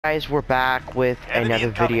Guys, we're back with another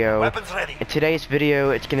video. In today's video,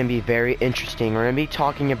 it's going to be very interesting. We're going to be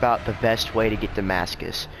talking about the best way to get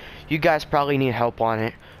Damascus. You guys probably need help on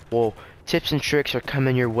it. Well, tips and tricks are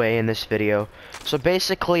coming your way in this video. So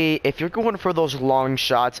basically, if you're going for those long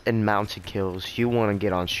shots and mounted kills, you want to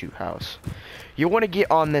get on Shoot House. You want to get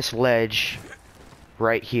on this ledge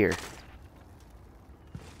right here.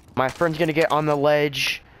 My friend's going to get on the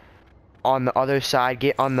ledge on the other side.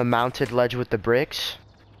 Get on the mounted ledge with the bricks.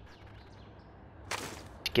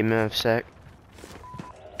 Give me a sec.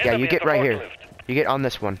 Yeah, you get right here. You get on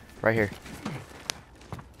this one. Right here.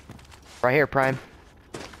 Right here, Prime.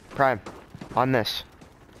 Prime. On this.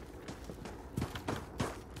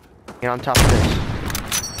 Get on top of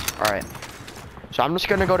this. Alright. So I'm just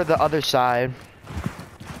gonna go to the other side.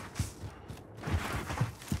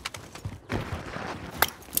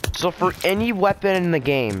 So for any weapon in the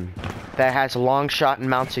game that has long shot and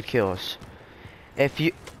mounted kills, if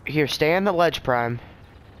you... Here, stay on the ledge, Prime.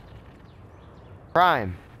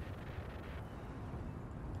 Prime.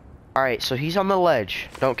 Alright, so he's on the ledge.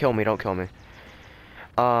 Don't kill me, don't kill me.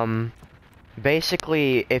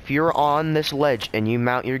 Basically, if you're on this ledge and you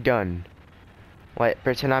mount your gun, like,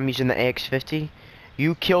 pretend I'm using the AX-50,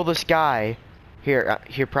 you kill this guy. Here,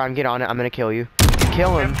 Prime, get on it. I'm gonna kill you.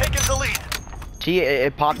 Kill him. See,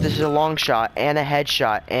 it popped this as a long shot, and a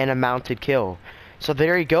headshot, and a mounted kill. So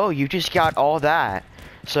there you go, you just got all that.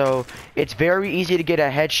 So it's very easy to get a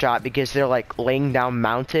headshot because they're like laying down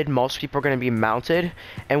mounted. Most people are going to be mounted,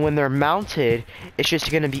 and when they're mounted, it's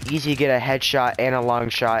just going to be easy to get a headshot and a long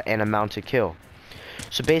shot and a mounted kill.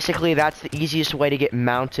 So basically, that's the easiest way to get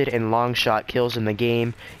mounted and long shot kills in the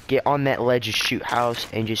game. Get on that ledge of Shoot House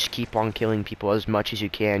and just keep on killing people as much as you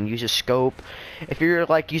can. Use a scope. If you're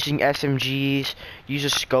like using SMGs, use a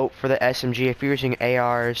scope for the SMG. If you're using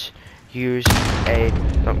ARs, use a...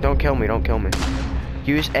 Don't kill me, don't kill me.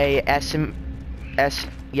 Use a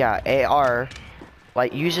AR,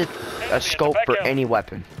 like use a scope for any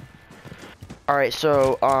weapon. Alright,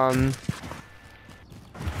 so,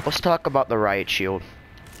 let's talk about the riot shield.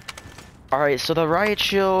 Alright, so the riot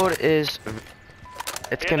shield is,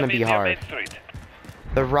 it's gonna be hard.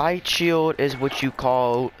 The riot shield is what you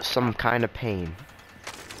call some kind of pain.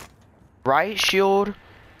 Riot shield,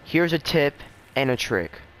 here's a tip and a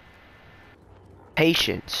trick.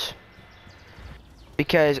 Patience.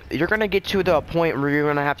 Because you're going to get to the point where you're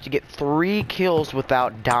going to have to get 3 kills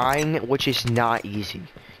without dying, which is not easy.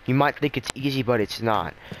 You might think it's easy, but it's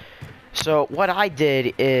not. So what I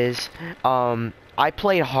did is, I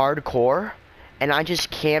played hardcore, and I just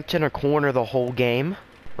camped in a corner the whole game,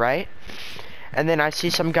 right? And then I see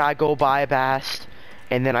some guy go by past,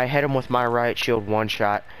 and then I hit him with my riot shield one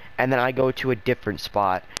shot, and then I go to a different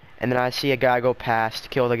spot. And then I see a guy go past,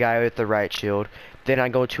 kill the guy with the riot shield, then I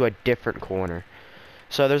go to a different corner.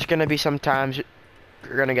 So there's going to be some times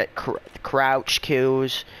you're going to get crouch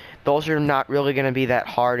kills. Those are not really going to be that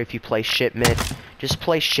hard if you play shipment. Just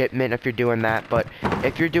play shipment if you're doing that. But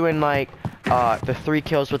if you're doing like the 3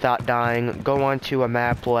 kills without dying, go onto a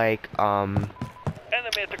map like Enemy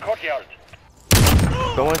at the courtyard.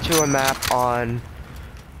 Go into a map on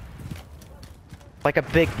like a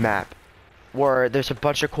big map where there's a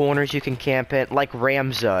bunch of corners you can camp in, like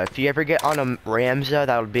Ramza. If you ever get on a Ramza,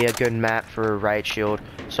 that would be a good map for riot shield.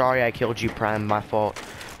 Sorry I killed you, Prime, my fault.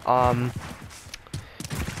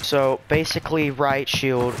 So basically riot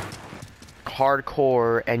shield,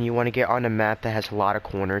 hardcore, and you want to get on a map that has a lot of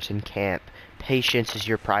corners and camp. Patience is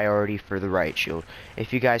your priority for the riot shield.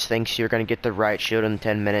 If you guys think you're going to get the riot shield in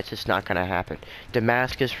 10 minutes, it's not going to happen.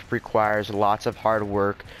 Damascus requires lots of hard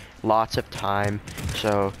work, lots of time,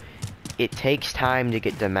 so it takes time to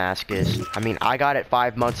get Damascus. I mean, I got it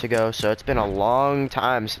 5 months ago, so it's been a long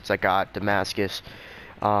time since I got Damascus.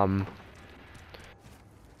 So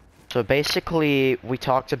basically, we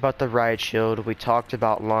talked about the riot shield, we talked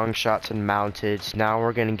about long shots and mounteds. Now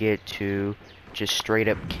we're gonna get to just straight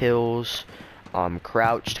up kills,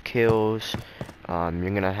 crouched kills.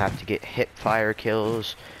 You're gonna have to get hip fire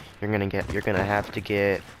kills. You're gonna have to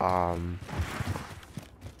get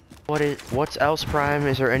what's else, Prime?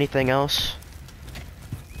 Is there anything else?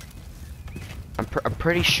 I'm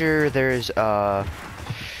pretty sure there's yeah,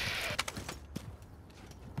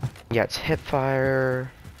 it's hip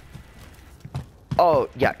fire. Oh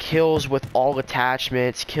yeah, kills with all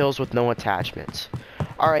attachments, kills with no attachments.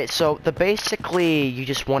 Alright, so basically you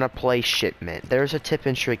just want to play shipment. There's a tip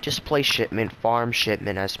and trick. Just play shipment, farm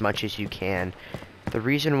shipment as much as you can. The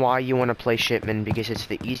reason why you want to play shipment because it's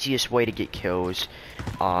the easiest way to get kills.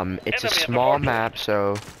 It's a small map,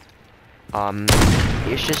 so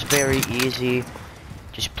it's just very easy.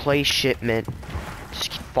 Just play shipment.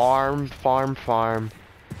 Just farm.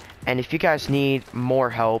 And if you guys need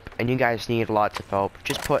more help, and you guys need lots of help,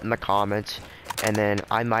 just put in the comments, and then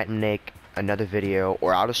I might make another video,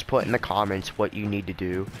 or I'll just put in the comments what you need to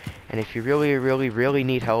do. And if you really, really, really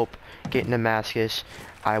need help getting Damascus,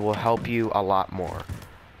 I will help you a lot more.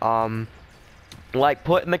 Like,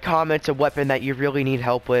 put in the comments a weapon that you really need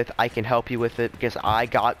help with. I can help you with it, because I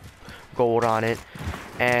got gold on it.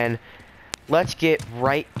 And let's get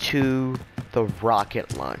right to the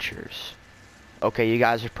rocket launchers. Okay, you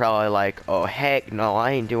guys are probably like, oh heck no,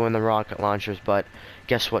 I ain't doing the rocket launchers, but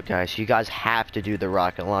guess what, guys? You guys have to do the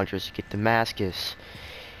rocket launchers to get Damascus.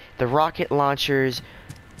 The rocket launchers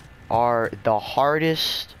are the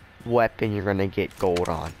hardest weapon you're gonna get gold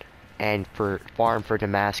on. And for farm for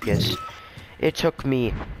Damascus, it took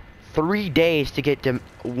me 3 days to get the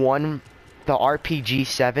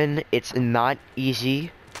RPG-7. It's not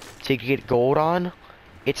easy to get gold on.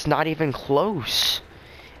 It's not even close.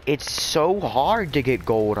 It's so hard to get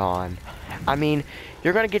gold on. I mean,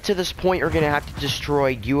 you're gonna get to this point, you're gonna have to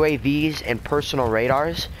destroy UAVs and personal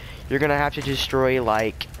radars. You're gonna have to destroy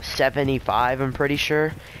like 75, I'm pretty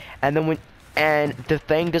sure. And then and the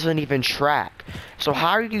thing doesn't even track. So how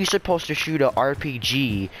are you supposed to shoot a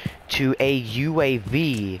RPG to a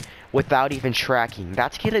UAV without even tracking?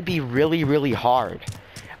 That's gonna be really, really hard.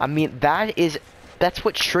 I mean, that's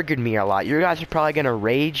what triggered me a lot. You guys are probably gonna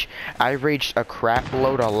rage. I raged a crap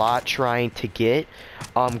load a lot trying to get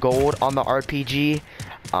gold on the RPG.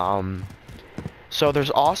 So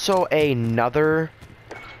there's also another.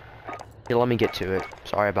 Here, let me get to it.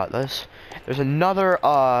 Sorry about this. There's another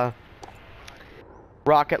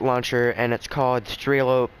rocket launcher, and it's called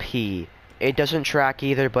Strelo P. It doesn't track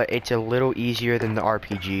either, but it's a little easier than the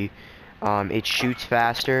RPG. It shoots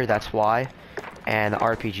faster, that's why, and the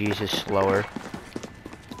RPG is just slower.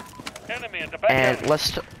 And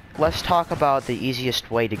let's talk about the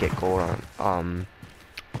easiest way to get gold on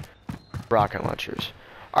rocket launchers.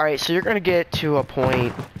 Alright, so you're gonna get to a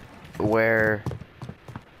point where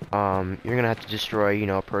you're gonna have to destroy, you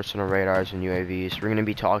know, personal radars and UAVs. We're gonna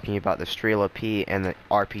be talking about the Strela P and the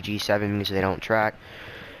RPG-7 because they don't track.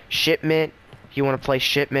 Shipment, if you want to play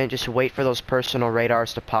shipment, just wait for those personal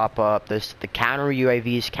radars to pop up. The counter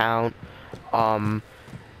UAVs count.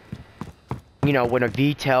 You know, when a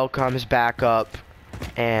VTEL comes back up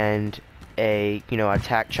and a, you know,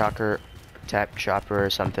 attack chopper or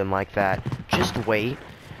something like that, just wait.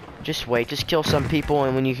 Just wait, just kill some people,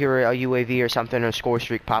 and when you hear a UAV or something or a score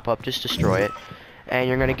streak pop up, just destroy it. And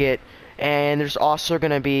you're gonna get, and there's also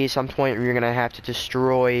gonna be some point where you're gonna have to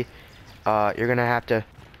destroy, you're gonna have to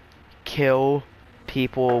kill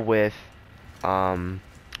people with, oh,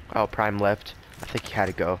 Prime left. I think he had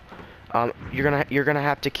to go. You're gonna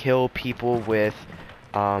have to kill people with,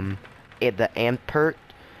 the amp perk.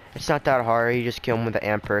 It's not that hard. You just kill them with the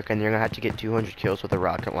amp perk, and you're gonna have to get 200 kills with a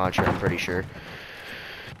rocket launcher. I'm pretty sure.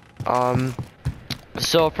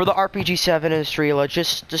 So for the RPG-7 and Strela,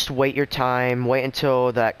 just wait your time. Wait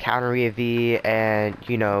until that counter UAV and,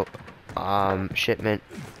 you know, shipment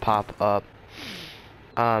pop up.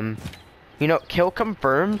 You know, kill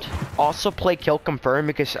confirmed. Also play kill confirmed,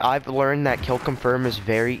 because I've learned that kill confirmed is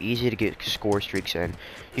very easy to get score streaks in.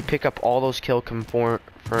 You pick up all those kill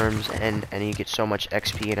confirms and you get so much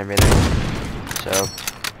XP and everything. So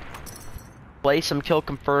play some kill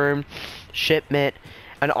confirmed, shipment,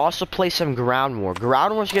 and also play some ground war.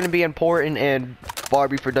 Ground war is going to be important in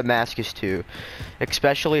Barbie for Damascus too,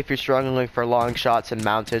 especially if you're struggling for long shots and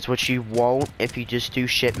mountains, which you won't if you just do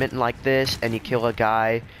shipment like this and you kill a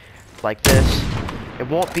guy like this. It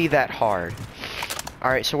won't be that hard.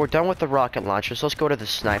 Alright, so we're done with the rocket launchers. Let's go to the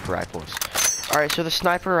sniper rifles. Alright, so the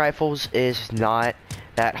sniper rifles is not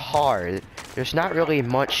that hard. There's not really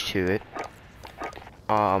much to it.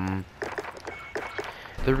 The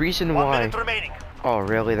reason why... Oh,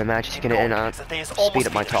 really? The match is gonna end on... Speed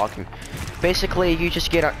up my talking. Basically, you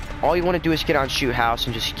just get on... All you want to do is get on shoot house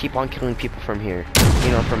and just keep on killing people from here.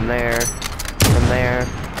 You know, from there, from there,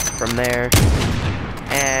 from there.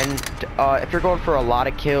 And if you're going for a lot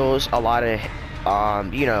of kills, a lot of,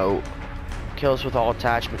 you know, kills with all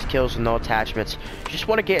attachments, kills with no attachments, you just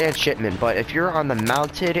want to get in shipment. But if you're on the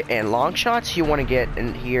mounted and long shots, you want to get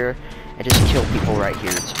in here and just kill people right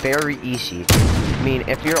here. It's very easy. I mean,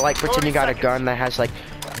 if you're like pretend you got a gun that has like,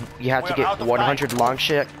 you have to get 100 long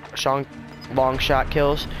shot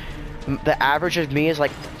kills. The average of me is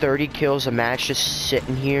like 30 kills a match, just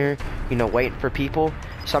sitting here, you know, waiting for people.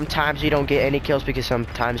 Sometimes you don't get any kills because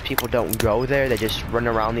sometimes people don't go there. They just run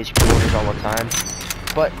around these corners all the time.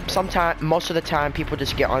 But sometimes, most of the time, people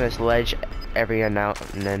just get on this ledge every now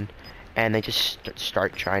and then and they just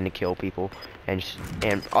start trying to kill people, and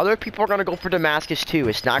other people are gonna go for Damascus too.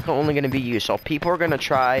 It's not only gonna be you, so people are gonna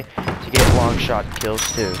try to get long shot kills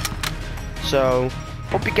too. So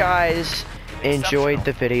hope you guys enjoyed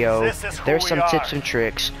the video. There's some tips and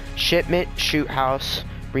tricks. Shipment, shoot house.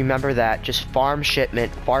 Remember that. Just farm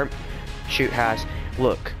shipment, farm shoot house.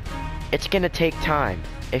 Look, it's gonna take time.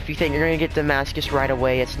 If you think you're gonna get Damascus right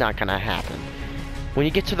away, it's not gonna happen. When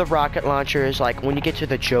you get to the rocket launchers, like when you get to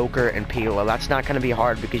the Joker and Pila, that's not going to be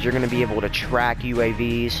hard because you're going to be able to track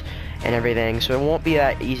UAVs and everything, so it won't be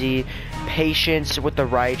that easy. Patience with the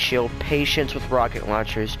riot shield, patience with rocket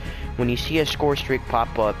launchers. When you see a score streak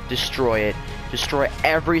pop up, destroy it. Destroy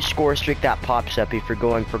every score streak that pops up if you're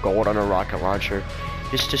going for gold on a rocket launcher.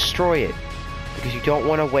 Just destroy it, because you don't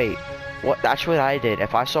want to wait. That's what I did.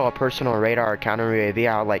 If I saw a person on radar or counter UAV,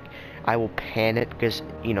 I will panic because,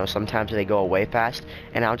 you know, sometimes they go away fast,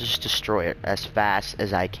 and I'll just destroy it as fast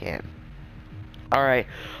as I can. Alright,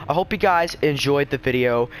 I hope you guys enjoyed the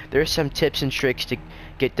video. There's some tips and tricks to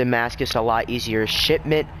get Damascus a lot easier.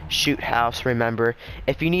 Shipment, shoot house, remember.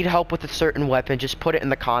 If you need help with a certain weapon, just put it in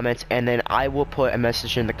the comments, and then I will put a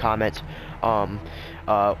message in the comments,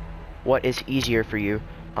 what is easier for you.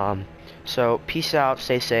 So, peace out,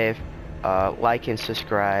 stay safe. Like and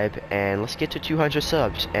subscribe, and let's get to 200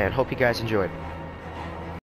 subs, and hope you guys enjoyed.